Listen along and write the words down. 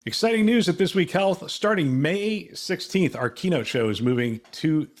Exciting news at This Week Health. Starting May 16th, our keynote show is moving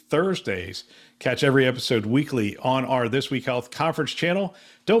to Thursdays. Catch every episode weekly on our This Week Health conference channel.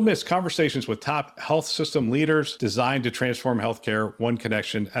 Don't miss conversations with top health system leaders designed to transform healthcare one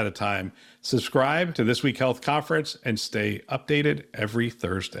connection at a time. Subscribe to This Week Health conference and stay updated every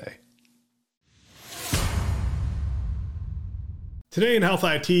Thursday. Today in Health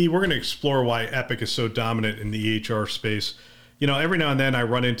IT, we're going to explore why Epic is so dominant in the EHR space. You know, every now and then I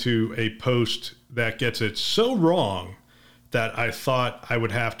run into a post that gets it so wrong that I thought I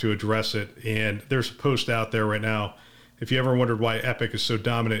would have to address it. And there's a post out there right now. If you ever wondered why Epic is so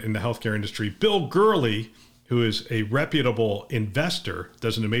dominant in the healthcare industry, Bill Gurley, who is a reputable investor,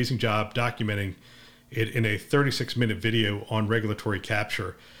 does an amazing job documenting it in a 36-minute video on regulatory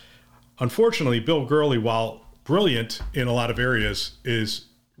capture. Unfortunately, Bill Gurley, while brilliant in a lot of areas, is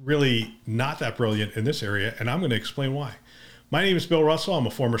really not that brilliant in this area, and I'm going to explain why. My name is Bill Russell. I'm a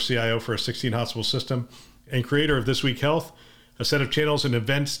former CIO for a 16-hospital system and creator of This Week Health, a set of channels and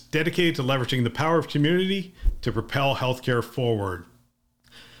events dedicated to leveraging the power of community to propel healthcare forward.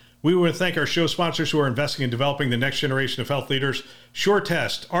 We want to thank our show sponsors who are investing in developing the next generation of health leaders: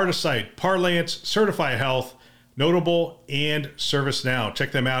 SureTest, Artisight, Parlance, Certify Health, Notable, and ServiceNow.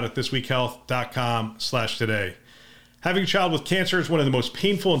 Check them out at thisweekhealth.com/today. Having a child with cancer is one of the most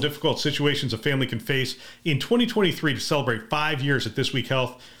painful and difficult situations a family can face. In 2023, to celebrate 5 years at This Week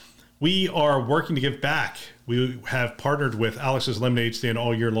Health, we are working to give back. We have partnered with Alex's Lemonade Stand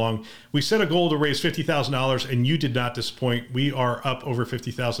all year long. We set a goal to raise $50,000, and you did not disappoint. We are up over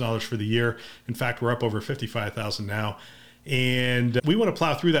 $50,000 for the year. In fact, we're up over $55,000 now. And we want to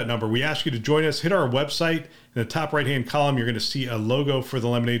plow through that number. We ask you to join us. Hit our website. In the top right-hand column, you're going to see a logo for the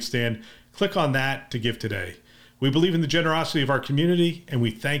Lemonade Stand. Click on that to give today. We believe in the generosity of our community, and we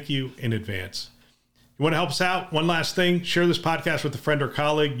thank you in advance. You want to help us out? One last thing, share this podcast with a friend or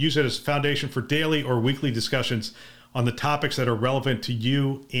colleague. Use it as a foundation for daily or weekly discussions on the topics that are relevant to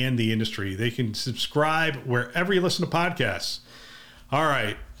you and the industry. They can subscribe wherever you listen to podcasts. All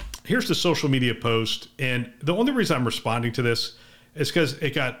right, here's the social media post. And the only reason I'm responding to this is because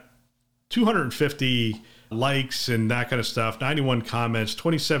it got 250 likes and that kind of stuff, 91 comments,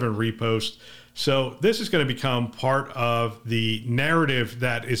 27 reposts. So this is going to become part of the narrative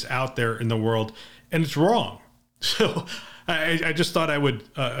that is out there in the world, and it's wrong. So I just thought I would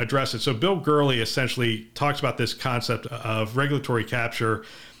address it. So Bill Gurley essentially talks about this concept of regulatory capture,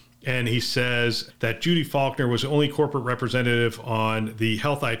 and he says that Judy Faulkner was the only corporate representative on the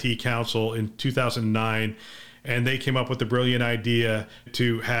Health IT Council in 2009, and they came up with the brilliant idea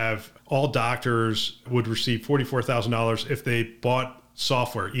to have all doctors would receive $44,000 if they bought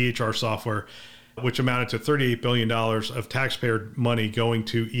software, EHR software, which amounted to $38 billion of taxpayer money going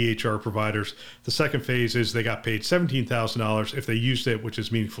to EHR providers. The second phase is they got paid $17,000 if they used it, which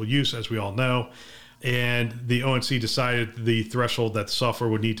is meaningful use, as we all know. And the ONC decided the threshold that the software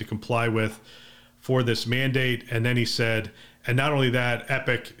would need to comply with for this mandate. And then he said, and not only that,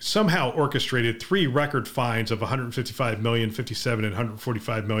 Epic somehow orchestrated 3 record fines of $155 million, $57 and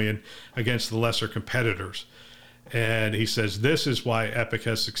 $145 million against the lesser competitors. And he says, this is why Epic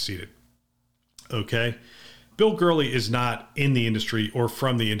has succeeded. Okay. Bill Gurley is not in the industry or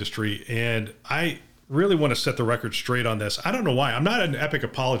from the industry. And I really want to set the record straight on this. I don't know why. I'm not an Epic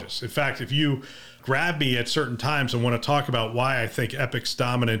apologist. In fact, if you grab me at certain times and want to talk about why I think Epic's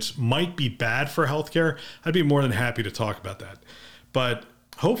dominance might be bad for healthcare, I'd be more than happy to talk about that. But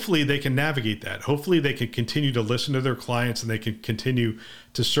hopefully they can navigate that. Hopefully they can continue to listen to their clients and they can continue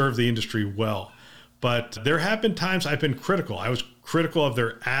to serve the industry well. But there have been times I've been critical. I was critical of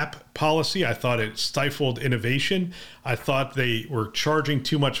their app policy. I thought it stifled innovation. I thought they were charging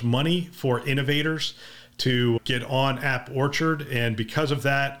too much money for innovators to get on App Orchard. And because of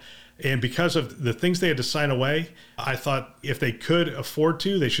that, and because of the things they had to sign away, I thought if they could afford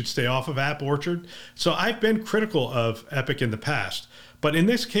to, they should stay off of App Orchard. So I've been critical of Epic in the past. But in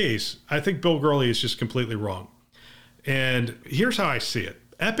this case, I think Bill Gurley is just completely wrong. And here's how I see it.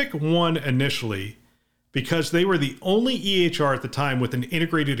 Epic won initially because they were the only EHR at the time with an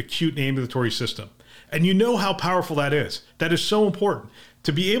integrated acute and ambulatory system. And you know how powerful that is. That is so important.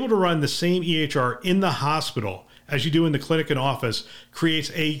 To be able to run the same EHR in the hospital as you do in the clinic and office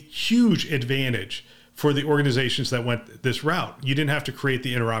creates a huge advantage for the organizations that went this route. You didn't have to create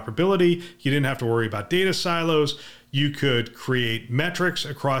the interoperability. You didn't have to worry about data silos. You could create metrics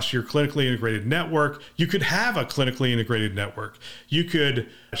across your clinically integrated network. You could have a clinically integrated network. You could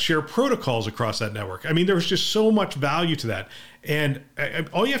share protocols across that network. I mean, there was just so much value to that. And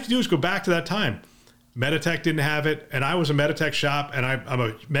all you have to do is go back to that time. Meditech didn't have it, and I was a Meditech shop, and I'm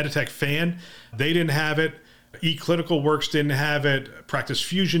a Meditech fan. They didn't have it. eClinicalWorks didn't have it. Practice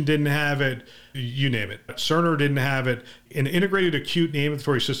Fusion didn't have it. You name it. Cerner didn't have it. An integrated acute and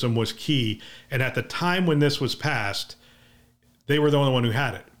ambulatory system was key. And at the time when this was passed, they were the only one who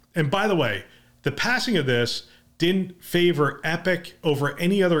had it. And by the way, the passing of this didn't favor Epic over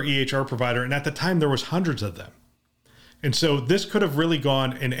any other EHR provider. And at the time, there was hundreds of them. And so this could have really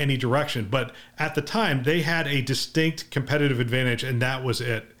gone in any direction. But at the time, they had a distinct competitive advantage, and that was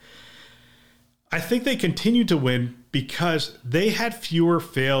it. I think they continued to win because they had fewer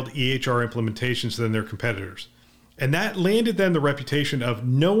failed EHR implementations than their competitors. And that landed them the reputation of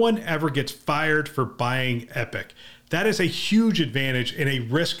no one ever gets fired for buying Epic. That is a huge advantage in a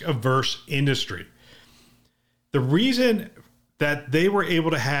risk-averse industry. The reason that they were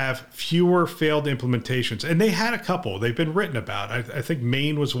able to have fewer failed implementations, and they had a couple, they've been written about. I think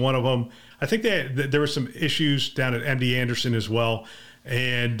Maine was one of them. I think there were some issues down at MD Anderson as well.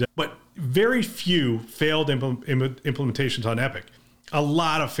 But very few failed implementations on Epic. A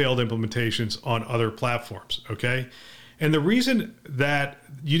lot of failed implementations on other platforms, okay? And the reason that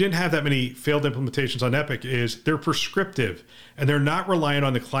you didn't have that many failed implementations on Epic is they're prescriptive and they're not reliant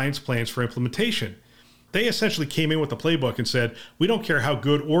on the client's plans for implementation. They essentially came in with the playbook and said, we don't care how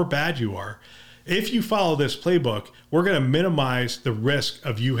good or bad you are. If you follow this playbook, we're going to minimize the risk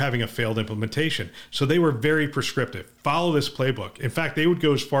of you having a failed implementation. So they were very prescriptive. Follow this playbook. In fact, they would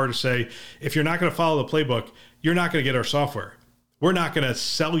go as far to say, if you're not going to follow the playbook, you're not going to get our software. We're not going to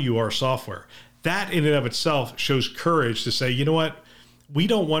sell you our software. That in and of itself shows courage to say, you know what? We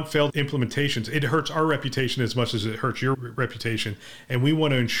don't want failed implementations. It hurts our reputation as much as it hurts your reputation. And we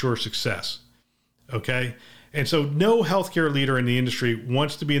want to ensure success. Okay? And so no healthcare leader in the industry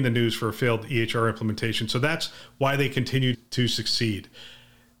wants to be in the news for a failed EHR implementation. So that's why they continue to succeed.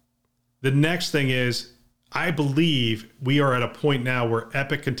 The next thing is, I believe we are at a point now where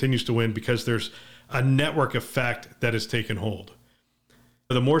Epic continues to win because there's a network effect that has taken hold.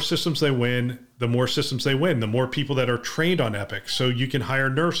 The more systems they win, the more systems they win, the more people that are trained on Epic. So you can hire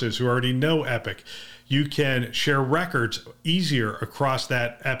nurses who already know Epic. You can share records easier across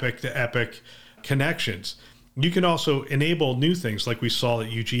that Epic to Epic connections. You can also enable new things like we saw at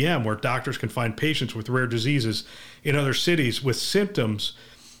UGM, where doctors can find patients with rare diseases in other cities with symptoms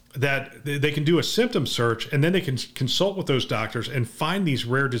that they can do a symptom search, and then they can consult with those doctors and find these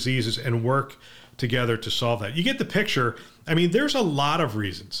rare diseases and work together to solve that. You get the picture. I mean, there's a lot of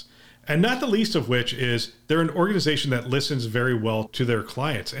reasons, and not the least of which is they're an organization that listens very well to their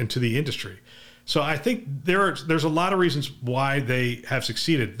clients and to the industry. So I think there's a lot of reasons why they have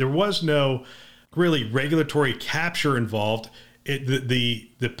succeeded. There was no really regulatory capture involved.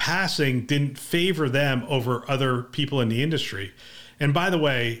 The passing didn't favor them over other people in the industry. And by the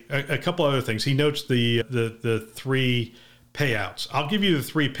way, a couple other things. He notes the three payouts. I'll give you the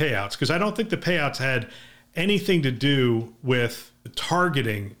three payouts because I don't think the payouts had anything to do with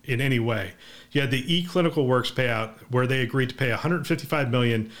targeting in any way. You had the eClinicalWorks payout where they agreed to pay $155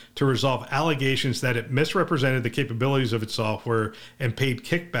 million to resolve allegations that it misrepresented the capabilities of its software and paid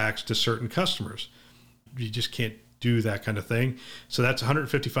kickbacks to certain customers. You just can't do that kind of thing. So that's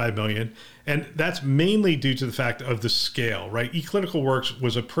 $155 million. And that's mainly due to the fact of the scale, right? eClinicalWorks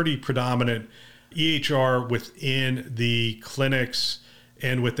was a pretty predominant EHR within the clinics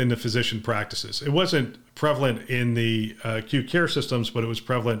and within the physician practices. It wasn't prevalent in the acute care systems, but it was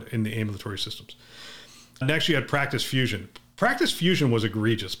prevalent in the ambulatory systems. Next, you had Practice Fusion. Practice Fusion was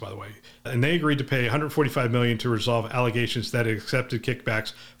egregious, by the way, and they agreed to pay $145 million to resolve allegations that it accepted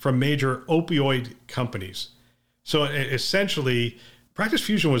kickbacks from major opioid companies. So essentially, Practice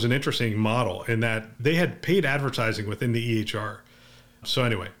Fusion was an interesting model in that they had paid advertising within the EHR. So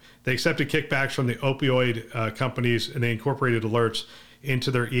anyway, they accepted kickbacks from the opioid companies, and they incorporated alerts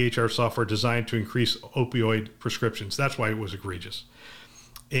into their EHR software designed to increase opioid prescriptions. That's why it was egregious.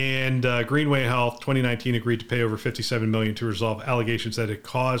 And Greenway Health 2019 agreed to pay over $57 million to resolve allegations that it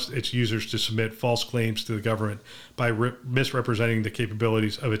caused its users to submit false claims to the government by misrepresenting the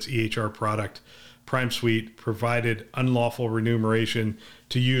capabilities of its EHR product. PrimeSuite provided unlawful remuneration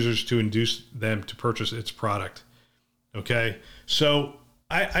to users to induce them to purchase its product. Okay, so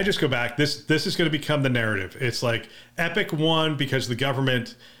I just go back. This is going to become the narrative. It's like Epic won because the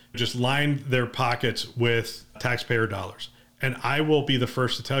government just lined their pockets with taxpayer dollars. And I will be the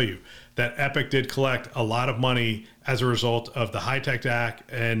first to tell you that Epic did collect a lot of money as a result of the HITECH Act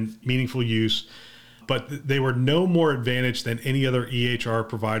and meaningful use, but they were no more advantaged than any other EHR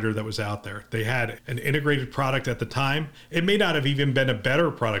provider that was out there. They had an integrated product at the time. It may not have even been a better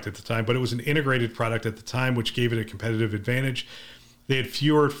product at the time, but it was an integrated product at the time, which gave it a competitive advantage. They had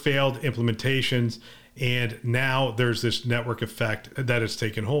fewer failed implementations, and now there's this network effect that has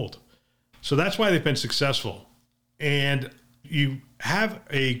taken hold. So that's why they've been successful. And you have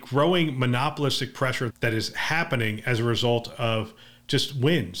a growing monopolistic pressure that is happening as a result of just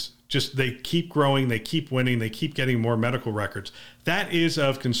wins. Just they keep growing, they keep winning, they keep getting more medical records. That is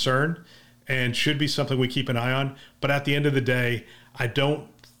of concern and should be something we keep an eye on. But at the end of the day, I don't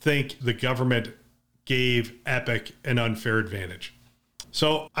think the government gave Epic an unfair advantage.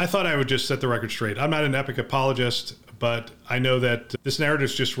 So I thought I would just set the record straight. I'm not an Epic apologist, but I know that this narrative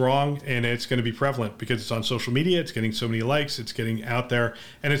is just wrong, and it's going to be prevalent because it's on social media. It's getting so many likes. It's getting out there,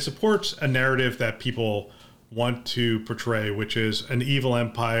 and it supports a narrative that people want to portray, which is an evil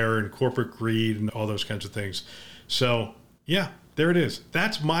empire and corporate greed and all those kinds of things. So yeah, there it is.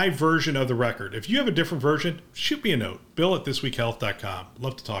 That's my version of the record. If you have a different version, shoot me a note. Bill@thisweekhealth.com.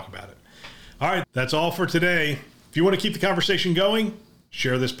 Love to talk about it. All right, that's all for today. If you want to keep the conversation going,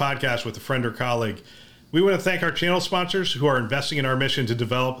 share this podcast with a friend or colleague. We want to thank our channel sponsors who are investing in our mission to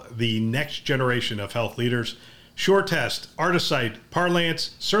develop the next generation of health leaders. SureTest, Artisight,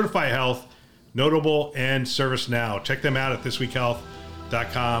 Parlance, Certify Health, Notable, and ServiceNow. Check them out at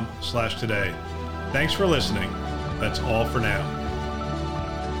thisweekhealth.com/today. Thanks for listening. That's all for now.